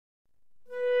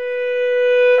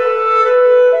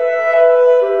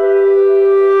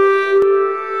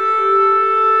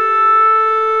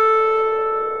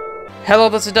Hello,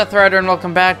 this is Death Rider, and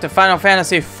welcome back to Final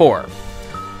Fantasy IV.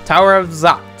 Tower of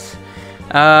Zot.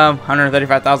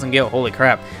 135,000 gil, holy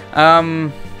crap.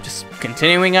 Just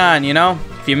continuing on, you know?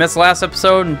 If you missed the last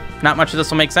episode, not much of this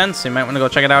will make sense. You might want to go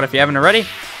check it out if you haven't already.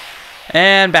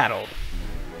 And battle.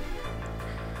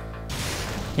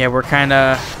 Yeah, we're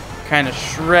kinda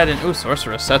shredding. Ooh,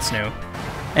 Sorceress, that's new.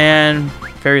 And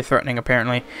very threatening,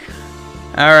 apparently.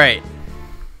 Alright.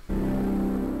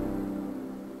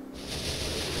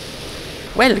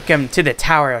 Welcome to the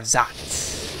Tower of Zot.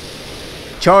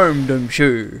 Charmed, I'm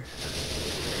sure.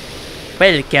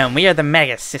 Welcome, we are the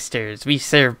Mega Sisters. We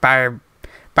serve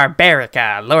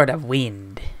Barbarica, Lord of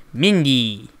Wind,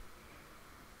 Mindy,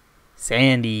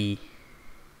 Sandy,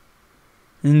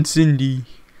 and Cindy.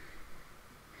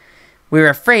 We're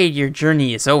afraid your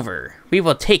journey is over. We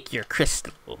will take your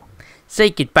crystal. Say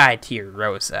goodbye to your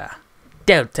Rosa.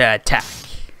 Delta attack.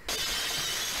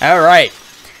 Alright.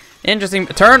 Interesting.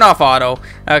 Turn off auto.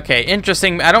 Okay,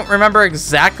 interesting. I don't remember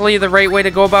exactly the right way to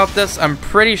go about this. I'm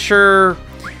pretty sure...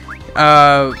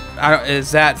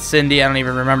 is that Cindy? I don't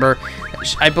even remember.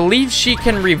 I believe she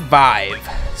can revive.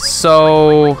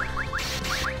 So...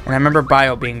 And I remember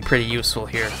Bio being pretty useful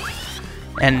here.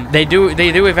 And they do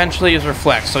eventually use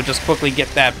Reflect, so just quickly get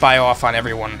that Bio off on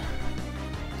everyone.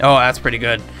 Oh, that's pretty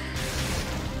good.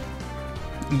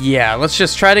 Yeah, let's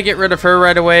just try to get rid of her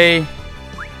right away.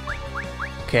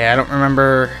 Okay, I don't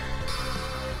remember.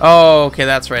 Oh, okay,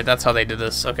 that's right. That's how they did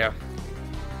this. Okay.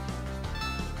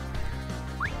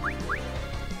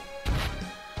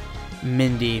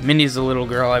 Mindy. Mindy's the little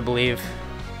girl, I believe.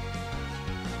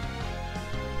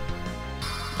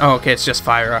 Oh, okay, it's just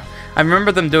Fyra. I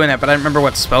remember them doing that, but I don't remember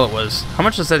what spell it was. How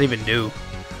much does that even do?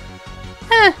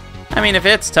 I mean, if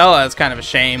it's Tella, it's kind of a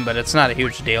shame, but it's not a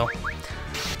huge deal.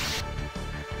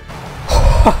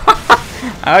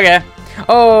 Okay.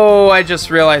 Oh, I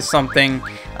just realized something.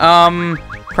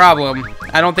 Problem.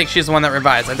 I don't think she's the one that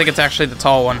revives. I think it's actually the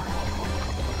tall one.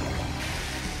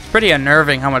 It's pretty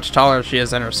unnerving how much taller she is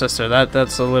than her sister.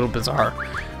 That's a little bizarre.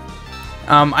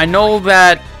 I know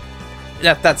that...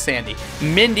 That's Sandy.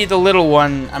 Mindy, the little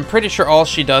one, I'm pretty sure all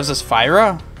she does is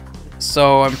Fyra.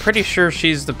 So I'm pretty sure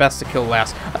she's the best to kill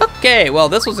last. Okay, well,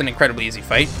 this was an incredibly easy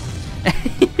fight.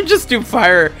 You just do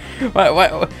fire.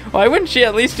 Why wouldn't she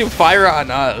at least do fire on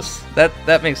us?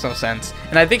 That makes no sense.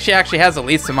 And I think she actually has the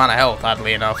least amount of health,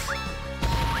 oddly enough.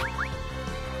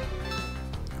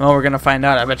 Well, we're gonna find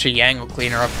out. I bet you Yang will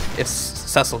clean her up if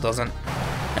Cecil doesn't.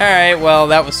 Alright, well,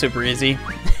 that was super easy.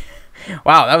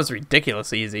 Wow, that was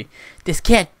ridiculously easy. This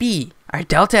can't be. Our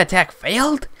Delta attack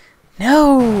failed?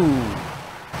 No.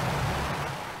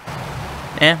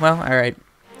 Well, alright.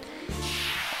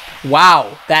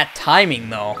 Wow, that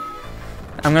timing, though.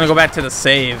 I'm gonna go back to the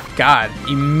save. God,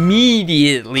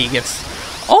 immediately gets...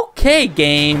 Okay,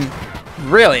 game.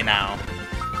 Really now?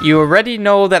 You already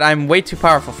know that I'm way too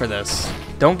powerful for this.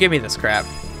 Don't give me this crap.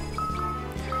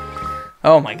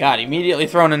 Oh my god, immediately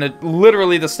thrown into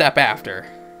literally the step after.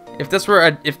 If this were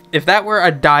a... If that were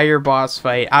a dire boss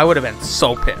fight, I would have been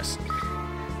so pissed.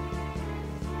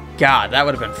 God, that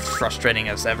would have been frustrating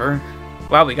as ever.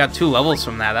 Wow, we got 2 levels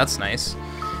from that. That's nice.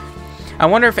 I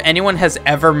wonder if anyone has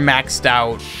ever maxed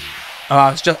out.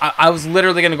 I was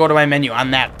literally gonna go to my menu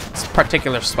on that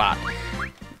particular spot.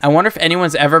 I wonder if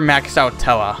anyone's ever maxed out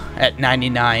Tella at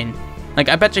 99. Like,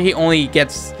 I bet you he only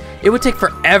gets. It would take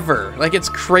forever. Like, it's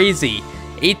crazy.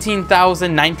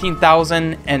 18,000,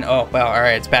 19,000, and oh well. All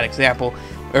right, it's bad example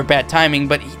or bad timing,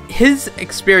 but his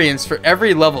experience for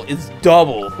every level is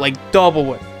double, like double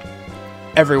what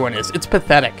everyone is. It's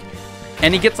pathetic.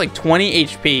 And he gets like 20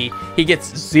 HP. He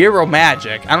gets 0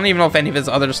 magic. I don't even know if any of his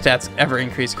other stats ever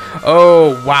increase.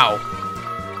 Oh, wow.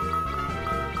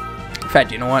 In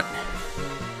fact, you know what?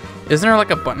 Isn't there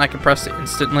like a button I can press to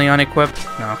instantly unequip?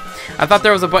 No. I thought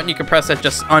there was a button you could press that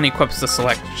just unequips the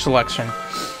selection.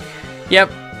 Yep.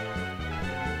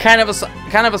 Kind of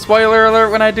a spoiler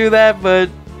alert when I do that, but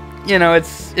you know,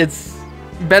 it's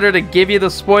better to give you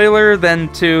the spoiler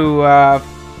than to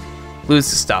lose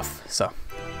the stuff. So.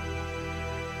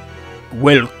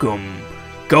 Welcome.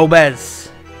 Gomez.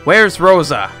 Where's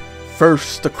Rosa?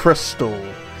 First the crystal.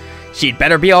 She'd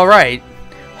better be alright.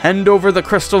 Hand over the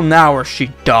crystal now or she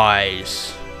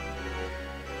dies.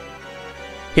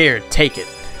 Here, take it.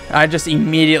 I just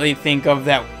immediately think of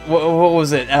that. What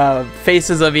was it?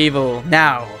 Faces of Evil.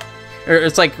 Now. Or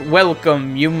it's like,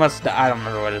 welcome. You must die. I don't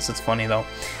remember what it is. It's funny though.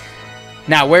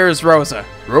 Now, where is Rosa?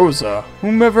 Rosa?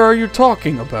 Whomever are you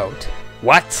talking about?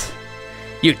 What?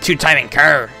 You two-timing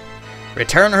cur.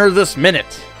 Return her this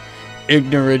minute.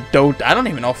 Ignorant dote. I don't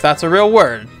even know if that's a real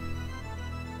word.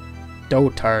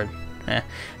 Dotard.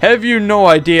 Have you no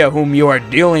idea whom you are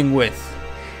dealing with?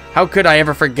 How could I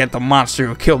ever forget the monster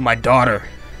who killed my daughter?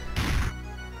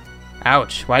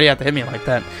 Ouch. Why do you have to hit me like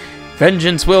that?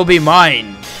 Vengeance will be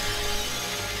mine.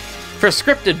 For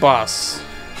scripted boss.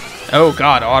 Oh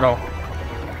god, auto.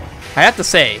 I have to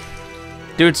say,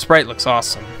 dude's sprite looks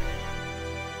awesome.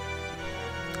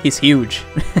 He's huge.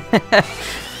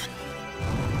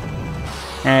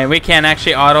 Alright, we can't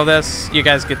actually auto this. You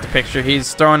guys get the picture.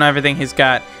 He's throwing everything he's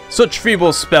got. Such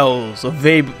feeble spells, a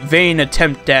vain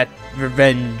attempt at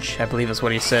revenge, I believe is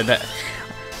what he said.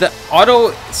 The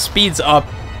auto speeds up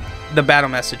the battle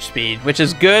message speed, which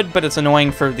is good, but it's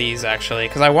annoying for these, actually,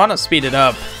 because I want to speed it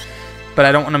up, but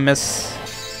I don't want to miss...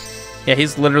 Yeah,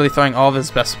 he's literally throwing all of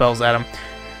his best spells at him.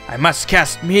 I must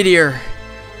cast Meteor!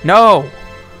 No!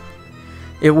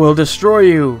 It will destroy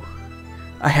you!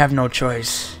 I have no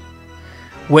choice.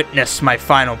 Witness my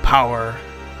final power.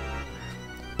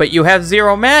 But you have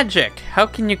 0 magic! How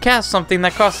can you cast something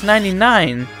that costs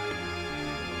 99?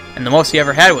 And the most you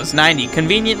ever had was 90.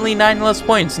 Conveniently 9 less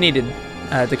points needed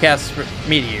to cast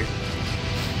Meteor.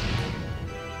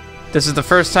 This is the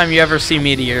first time you ever see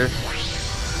Meteor.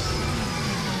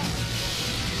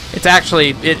 It's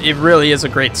actually, it really is a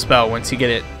great spell once you get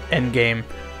it endgame.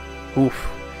 Oof.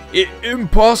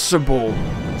 Impossible!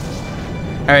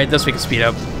 Alright, this we can speed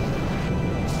up.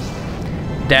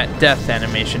 Death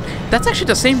animation. That's actually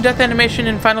the same death animation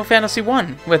in Final Fantasy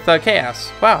 1 with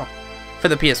Chaos. Wow. For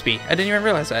the PSP. I didn't even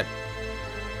realize that.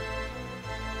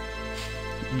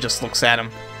 Just looks at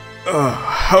him.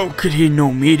 How could he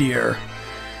know Meteor?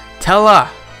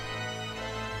 Tella!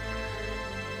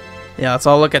 Yeah, let's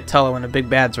all look at Tella when the big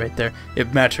bad's right there.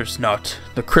 It matters not.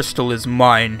 The crystal is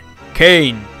mine.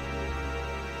 Cain!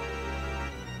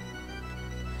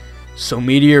 So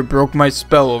Meteor broke my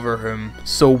spell over him.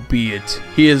 So be it.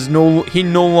 He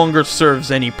no longer serves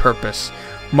any purpose.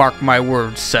 Mark my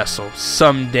words, Cecil.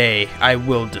 Someday I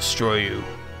will destroy you.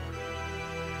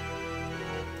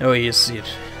 Oh, you see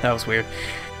it. That was weird.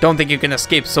 Don't think you can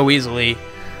escape so easily.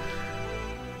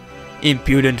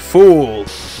 Impudent fool.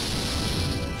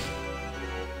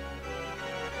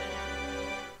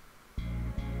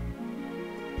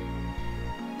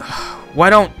 Why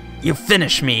don't you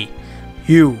finish me?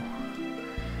 You.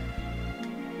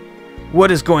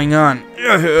 What is going on?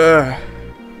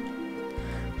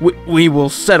 We will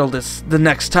settle this the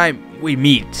next time we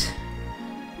meet.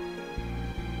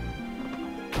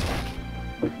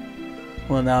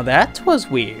 Well, now that was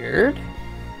weird.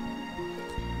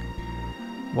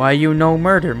 Why you no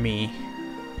murder me?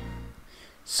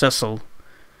 Cecil.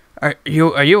 Are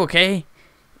you okay?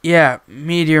 Yeah,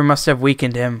 Meteor must have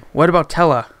weakened him. What about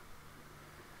Tella?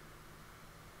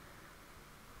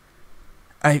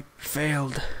 I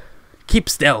failed. Keep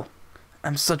still.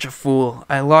 I'm such a fool.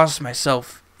 I lost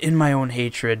myself in my own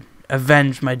hatred.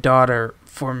 Avenge my daughter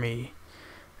for me.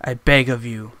 I beg of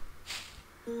you.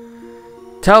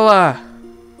 Tella!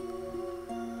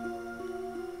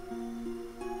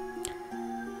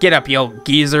 Get up, you old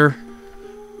geezer.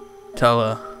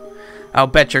 Tella. I'll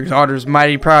bet your daughter's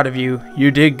mighty proud of you. You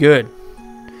did good.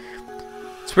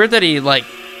 It's weird that he, like,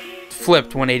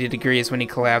 flipped 180 degrees when he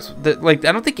collapsed. Like,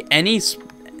 I don't think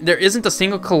there isn't a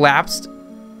single collapsed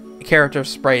character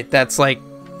sprite that's, like,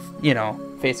 you know,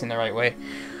 facing the right way.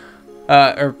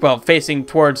 Or, well, facing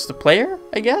towards the player,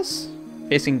 I guess?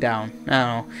 Facing down. I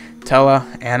don't know.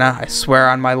 Tella, Anna, I swear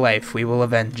on my life, we will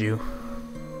avenge you.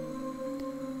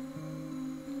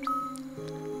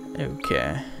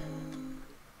 Okay.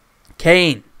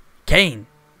 Cain! Cain!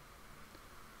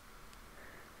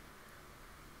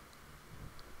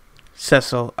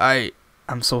 Cecil,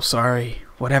 I'm so sorry.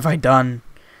 What have I done?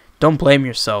 Don't blame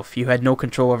yourself. You had no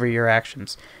control over your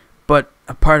actions. But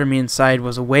a part of me inside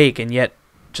was awake and yet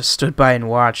just stood by and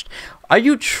watched. Are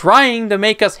you trying to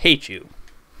make us hate you?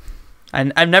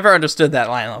 I've never understood that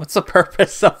line. What's the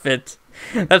purpose of it?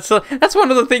 That's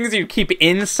one of the things you keep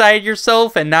inside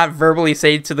yourself and not verbally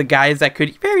say to the guys that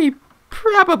could very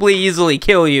probably easily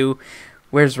kill you.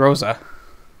 Where's Rosa?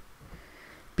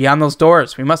 Beyond those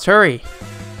doors. We must hurry.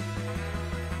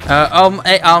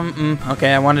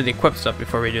 Okay, I wanted to equip stuff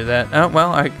before we do that. Oh,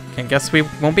 well, I guess we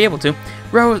won't be able to.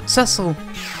 Cecil.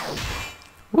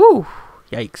 Woo!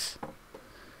 Yikes.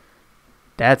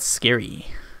 That's scary.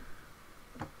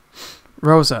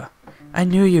 Rosa, I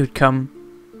knew you'd come.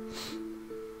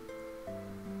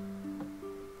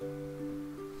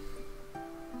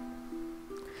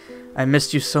 I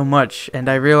missed you so much, and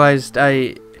I realized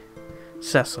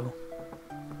Cecil.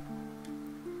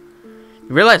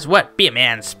 You realize what? Be a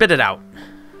man. Spit it out.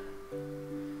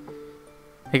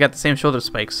 They got the same shoulder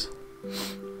spikes.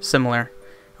 Similar.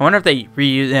 I wonder if they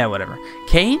reuse... Yeah, whatever.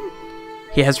 Cain?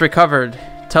 He has recovered.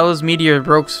 Tella's meteor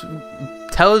broke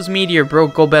Teller's meteor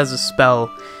broke Golbez's spell.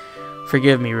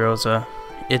 Forgive me, Rosa.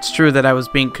 It's true that I was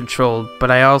being controlled,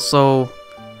 but I also...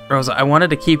 Rosa, I wanted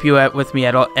to keep you with me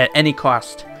at any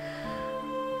cost.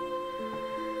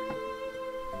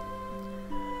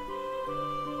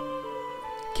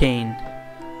 Kane.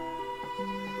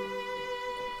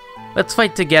 Let's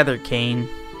fight together, Kane.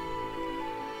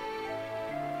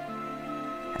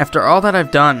 After all that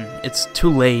I've done, it's too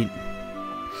late.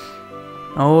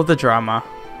 Oh, the drama.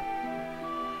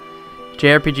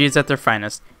 JRPGs at their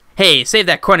finest. Hey, save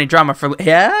that corny drama for...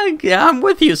 Yeah, I'm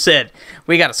with you, Sid.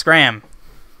 We gotta scram.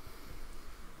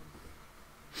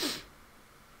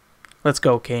 Let's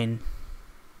go, Kane.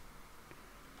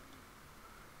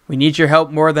 We need your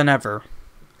help more than ever.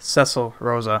 Cecil,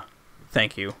 Rosa,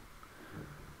 thank you.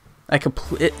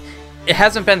 It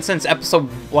hasn't been since episode,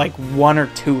 like, 1 or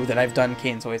 2 that I've done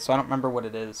Kane's Way, so I don't remember what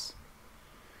it is.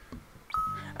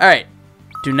 Alright.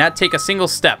 Do not take a single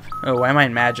step. Oh, why am I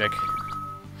in magic?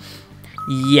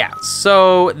 Yeah,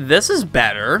 so this is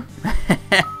better.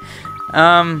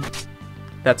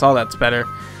 That's all that's better.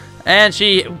 And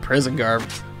she... Prison garb.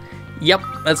 Yep,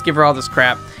 let's give her all this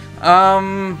crap.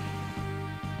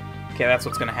 Okay, that's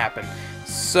what's gonna happen.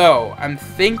 So, I'm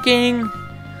thinking...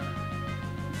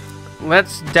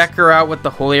 Let's deck her out with the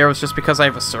holy arrows just because I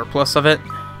have a surplus of it.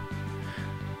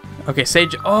 Okay,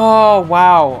 Sage... Oh,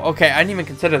 wow. Okay, I didn't even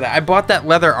consider that. I bought that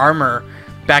leather armor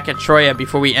back at Troya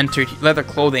before we entered leather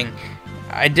clothing.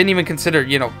 I didn't even consider,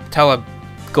 you know, Tella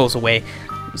goes away.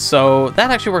 So,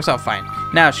 that actually works out fine.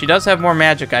 Now, she does have more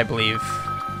magic, I believe.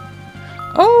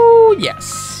 Oh,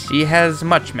 yes. She has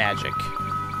much magic.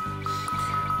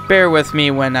 Bear with me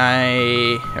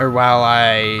while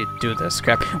I do this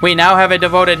crap. We now have a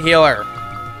devoted healer.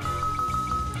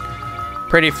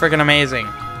 Pretty freaking amazing.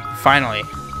 Finally.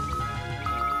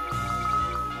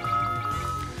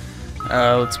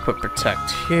 Let's put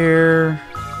protect here.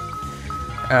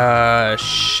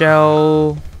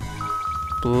 Shell.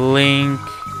 Blink.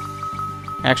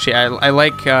 Actually, I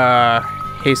like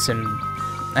hasten.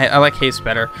 I like haste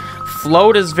better.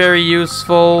 Float is very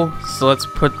useful, so let's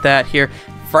put that here.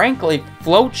 Frankly,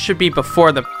 float should be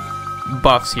before the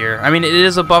buffs here. I mean, it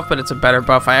is a buff, but it's a better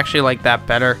buff. I actually like that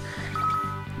better.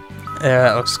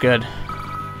 That looks good.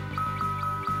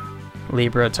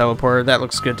 Libra, teleporter, that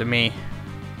looks good to me.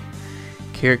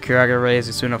 Kiraga raise,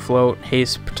 Isuna float,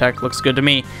 haste, protect, looks good to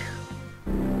me.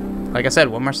 Like I said,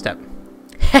 one more step.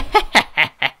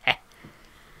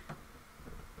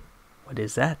 What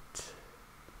is that?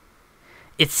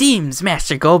 It seems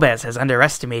Master Golbez has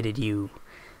underestimated you.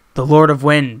 The Lord of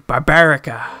Wind,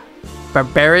 Barbarica.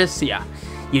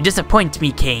 You disappoint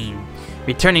me, Kane.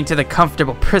 Returning to the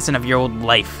comfortable prison of your old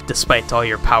life, despite all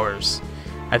your powers.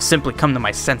 I've simply come to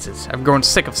my senses. I've grown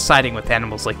sick of siding with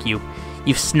animals like you.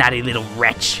 You snotty little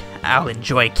wretch. I'll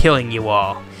enjoy killing you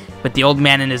all. With the old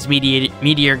man and his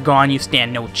meteor gone, you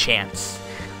stand no chance.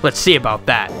 Let's see about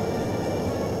that.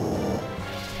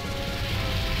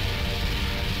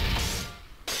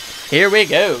 Here we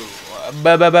go.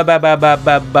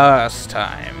 Boss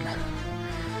time.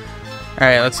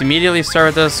 Alright, let's immediately start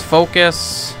with this.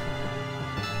 Focus.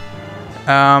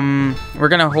 We're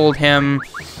gonna hold him.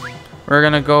 We're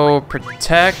gonna go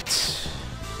protect.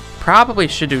 Probably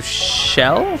should do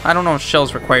shell. I don't know if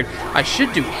shell's required. I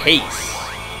should do haste.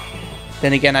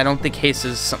 Then again, I don't think haste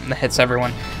is something that hits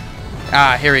everyone.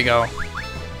 Ah, here we go.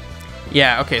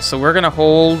 Yeah, okay, so we're gonna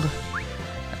hold.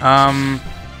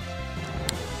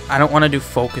 I don't want to do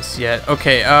focus yet.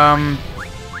 Okay,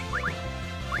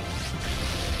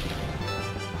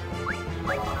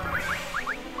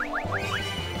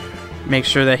 make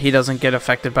sure that he doesn't get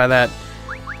affected by that.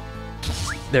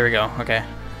 There we go, okay.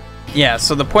 Yeah,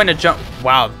 so the point of jump...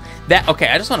 Wow. That... Okay,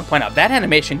 I just want to point out, that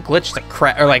animation glitched the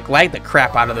crap... Or, like, lagged the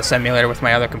crap out of this emulator with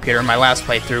my other computer in my last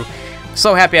playthrough.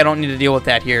 So happy I don't need to deal with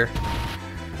that here.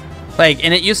 Like,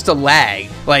 and it used to lag.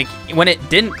 Like, when it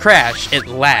didn't crash, it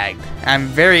lagged. I'm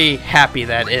very happy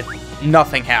that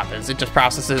nothing happens. It just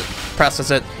processes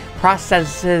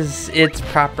it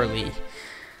properly.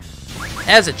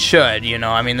 As it should, you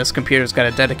know. I mean, this computer's got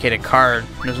a dedicated card.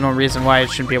 There's no reason why it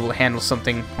shouldn't be able to handle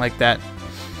something like that.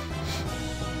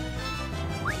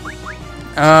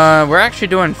 We're actually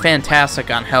doing fantastic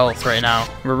on health right now.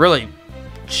 We're really...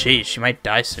 Geez, she might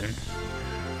die soon.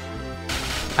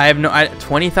 I have no...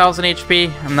 20,000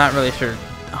 HP? I'm not really sure.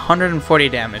 140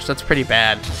 damage. That's pretty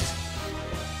bad.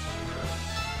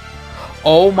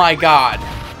 Oh my god.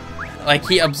 Like,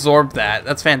 he absorbed that.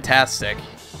 That's fantastic.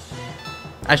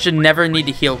 I should never need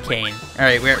to heal Kane.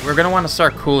 Alright, we're going to want to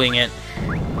start cooling it.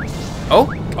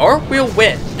 Oh, or we'll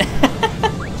win.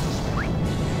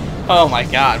 Oh my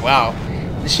god, wow.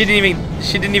 She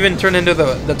didn't even turn into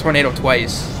the tornado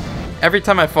twice. Every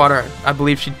time I fought her, I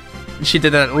believe she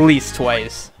did that at least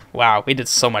twice. Wow, we did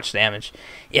so much damage.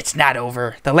 It's not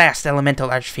over. The last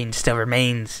elemental archfiend still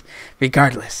remains.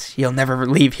 Regardless, you'll never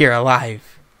leave here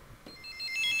alive.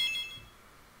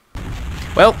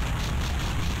 Well.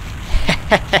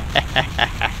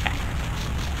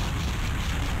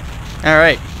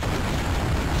 Alright.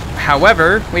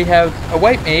 However, we have a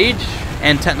white mage,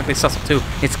 and technically Cecil too.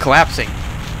 It's collapsing.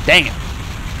 Dang it.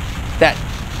 That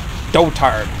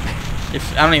dotard. I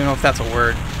don't even know if that's a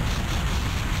word.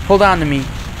 Hold on to me.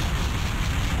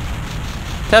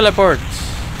 Teleport.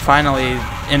 Finally,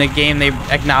 in a game they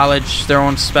acknowledge their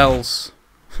own spells.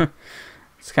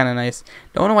 It's kind of nice.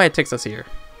 Don't know why it takes us here,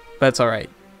 but it's alright.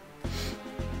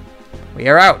 We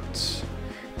are out.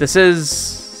 This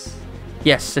is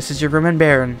your room and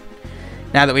Baron.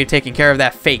 Now that we've taken care of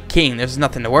that fake king, there's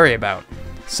nothing to worry about.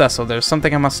 Cecil, there's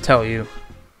something I must tell you.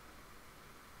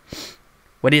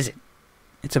 What is it?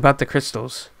 It's about the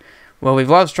crystals. Well, we've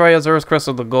lost Troy Azur's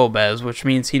crystal to Golbez, which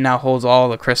means he now holds all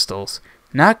the crystals.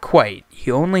 Not quite. He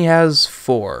only has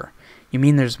 4. You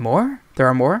mean there's more? There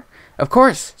are more? Of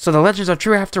course. So the legends are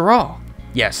true after all.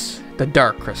 Yes, the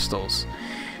dark crystals.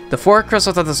 The 4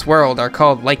 crystals of this world are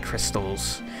called light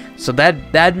crystals. So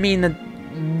that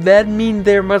mean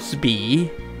there must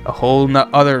be a whole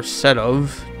other set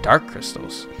of dark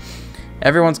crystals.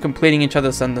 Everyone's completing each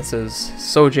other's sentences.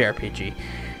 So JRPG.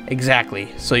 Exactly.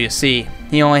 So you see,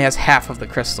 he only has half of the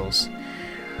crystals.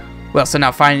 Well, so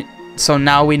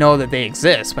now we know that they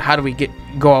exist, but how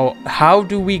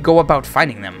do we go about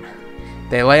finding them?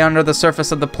 They lay under the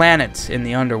surface of the planet in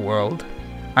the underworld.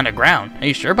 Underground? Are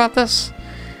you sure about this?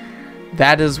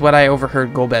 That is what I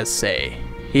overheard Golbez say.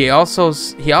 He also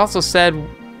said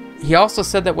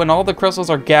that when all the crystals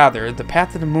are gathered, the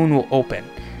path to the moon will open.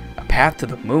 A path to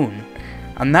the moon?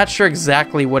 I'm not sure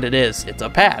exactly what it is. It's a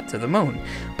path to the moon.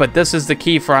 But this is the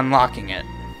key for unlocking it.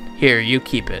 Here, you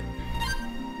keep it.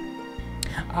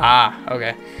 Ah,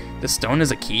 okay. The stone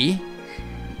is a key?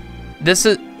 This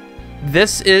is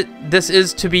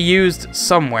to be used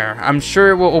somewhere. I'm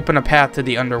sure it will open a path to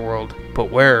the underworld.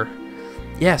 But where?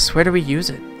 Yes, where do we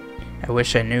use it? I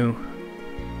wish I knew.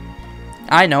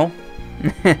 I know.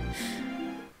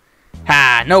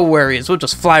 Ha, no worries. We'll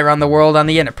just fly around the world on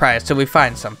the Enterprise till we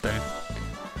find something.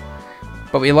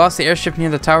 But we lost the airship near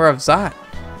the Tower of Zot.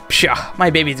 Pshaw, my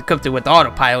baby's equipped it with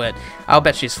autopilot. I'll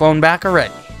bet she's flown back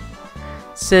already.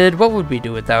 Sid, what would we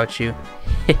do without you?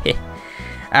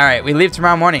 Alright, we leave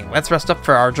tomorrow morning. Let's rest up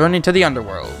for our journey to the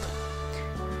underworld.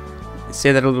 I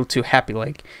say that a little too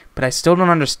happy-like, but I still don't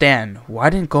understand. Why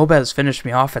didn't Golbez finish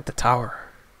me off at the tower?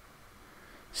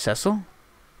 Cecil?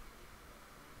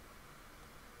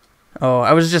 Oh,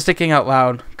 I was just thinking out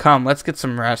loud. Come, let's get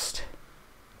some rest.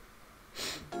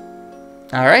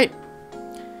 Alright.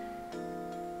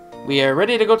 We are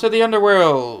ready to go to the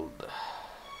underworld.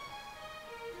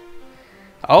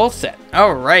 All set.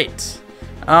 Alright.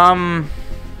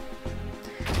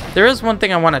 There is one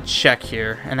thing I want to check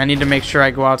here, and I need to make sure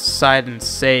I go outside and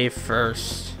save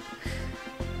first.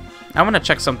 I want to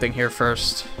check something here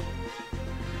first.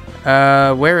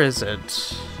 Where is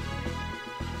it?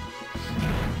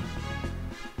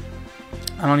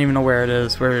 I don't even know where it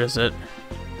is. Where is it?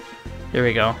 Here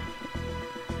we go.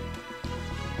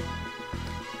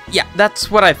 Yeah, that's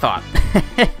what I thought.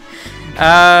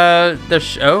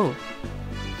 Oh.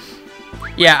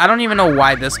 Yeah, I don't even know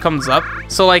why this comes up.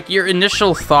 So, like, your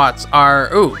initial thoughts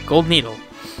are, ooh, gold needle.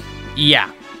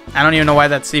 Yeah, I don't even know why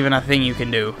that's even a thing you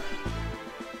can do.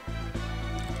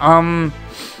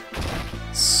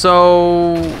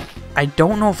 So, I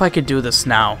don't know if I could do this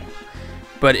now.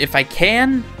 But if I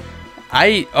can,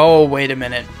 oh, wait a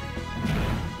minute.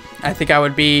 I think I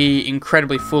would be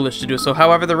incredibly foolish to do so.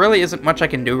 However, there really isn't much I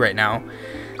can do right now.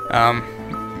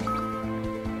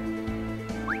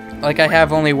 Like, I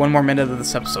have only 1 more minute of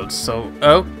this episode, so...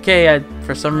 Okay, I,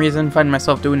 for some reason, find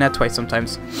myself doing that twice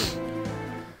sometimes.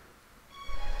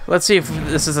 Let's see if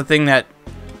this is a thing that...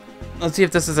 Let's see if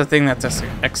this is a thing that's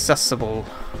accessible.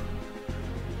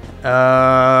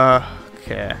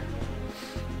 Okay.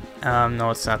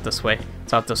 No, it's not this way.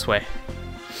 It's out this way.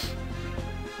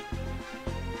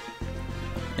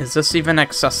 Is this even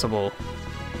accessible?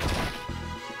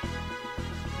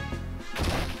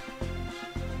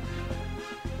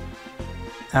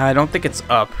 I don't think it's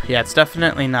up. Yeah, it's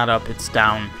definitely not up. It's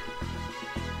down.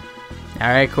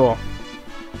 Alright, cool.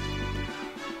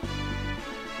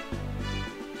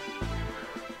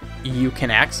 You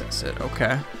can access it.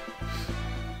 Okay.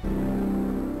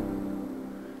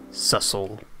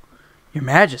 Cecil. Your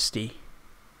Majesty.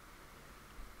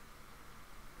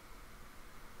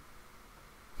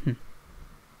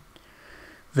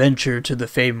 Venture to the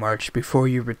Fey March before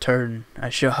you return. I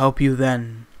shall help you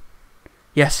then.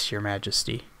 Yes, your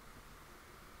majesty.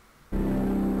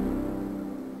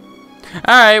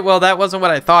 Alright, well that wasn't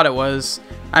what I thought it was.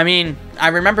 I mean, I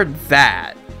remembered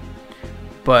that.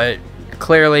 But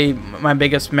clearly my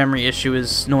biggest memory issue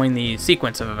is knowing the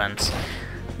sequence of events.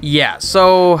 Yeah,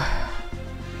 so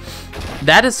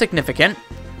that is significant.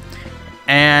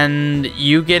 And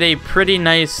you get a pretty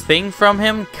nice thing from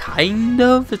him, kind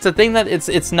of. It's a thing that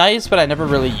it's nice, but I never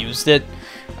really used it.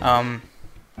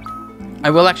 I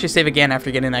will actually save again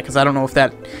after getting that, because I don't know if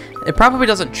that... It probably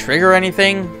doesn't trigger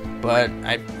anything, but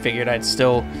I figured I'd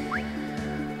still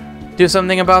do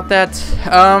something about that.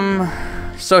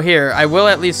 So here, I will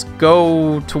at least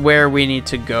go to where we need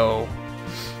to go.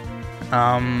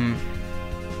 I'm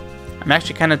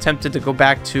actually kind of tempted to go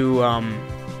back to,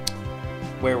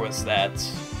 where was that?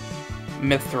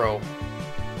 Mithro.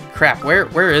 Crap,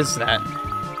 where is that?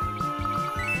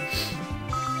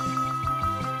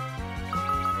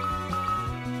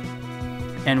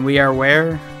 And we are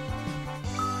where?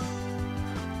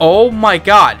 Oh my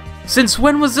god! Since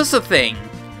when was this a thing?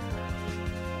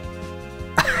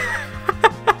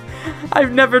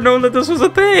 I've never known that this was a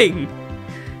thing!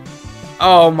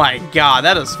 Oh my god,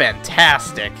 that is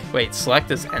fantastic. Wait,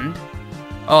 select as end?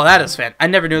 Oh, that is I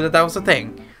never knew that that was a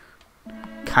thing.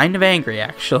 Kind of angry,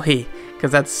 actually,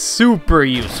 because that's super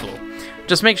useful.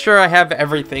 Just make sure I have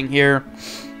everything here.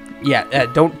 Yeah,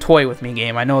 don't toy with me,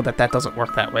 game. I know that that doesn't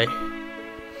work that way.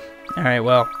 Alright,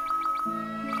 well.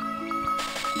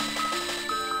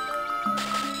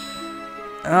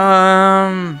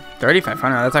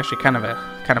 3,500. That's actually kind of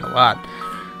a lot.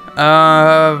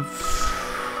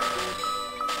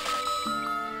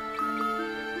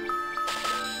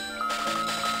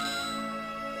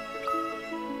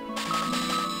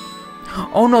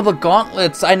 Oh no, the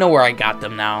gauntlets. I know where I got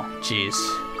them now. Jeez.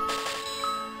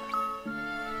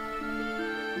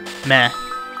 Meh.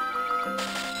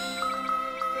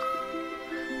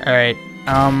 Alright,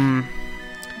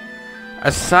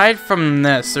 aside from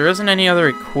this, there isn't any other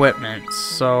equipment,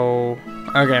 so...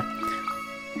 Okay.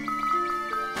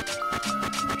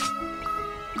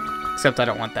 Except I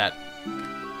don't want that.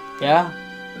 Yeah?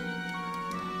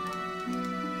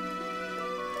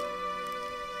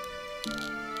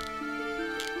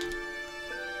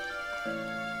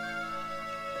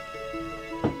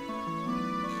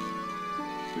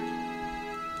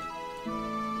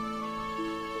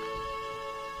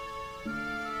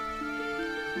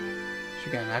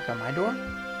 You gonna knock on my door?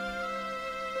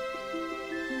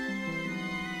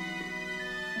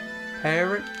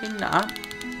 Apparently not.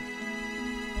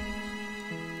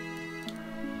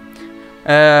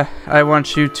 I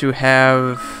want you to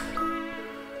have...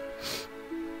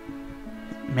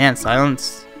 Man,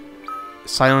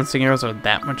 silencing arrows are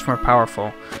that much more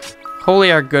powerful.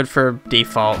 Holy are good for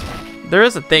default. There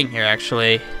is a thing here,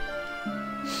 actually.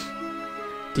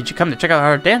 Did you come to check out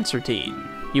our dance routine?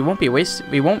 You won't be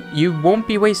you won't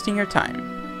be wasting your time.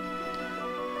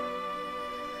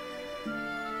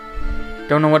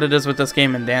 Don't know what it is with this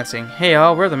game and dancing. Hey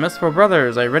all, we're the Mythful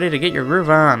Brothers. Are you ready to get your groove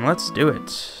on? Let's do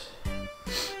it.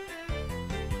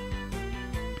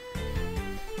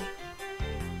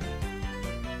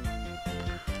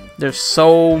 There's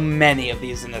so many of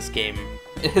these in this game.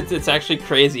 It's actually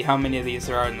crazy how many of these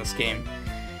there are in this game.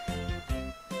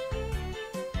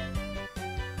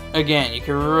 Again, you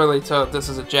can really tell this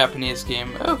is a Japanese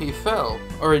game. Oh, he fell.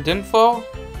 Or he didn't fall?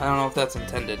 I don't know if that's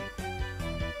intended.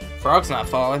 Frog's not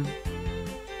falling.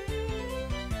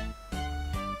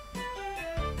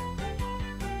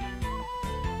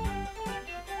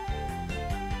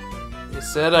 They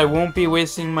said I won't be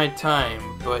wasting my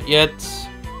time, but yet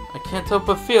I can't help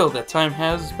but feel that time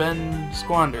has been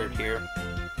squandered here.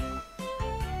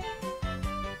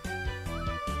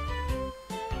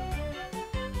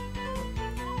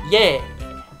 Yeah!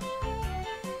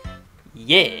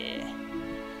 Yeah!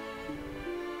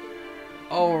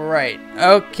 Alright,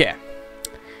 okay.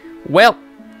 Well,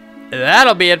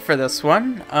 that'll be it for this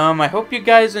one. I hope you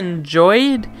guys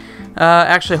enjoyed.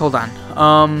 Actually, hold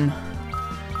on.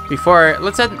 Before,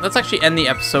 let's actually end the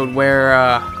episode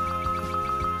where,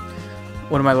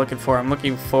 what am I looking for? I'm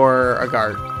looking for a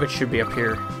guard, which should be up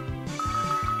here.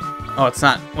 Oh, it's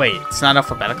not, wait, it's not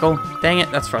alphabetical? Dang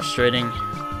it, that's frustrating.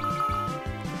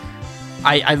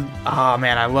 Oh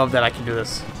man, I love that I can do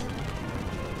this.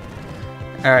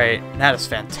 Alright, that is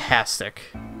fantastic.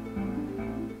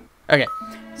 Okay,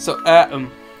 so,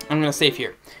 I'm gonna save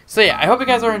here. So yeah, I hope you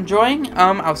guys are enjoying.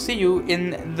 I'll see you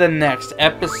in the next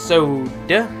episode.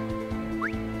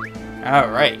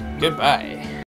 Alright, goodbye.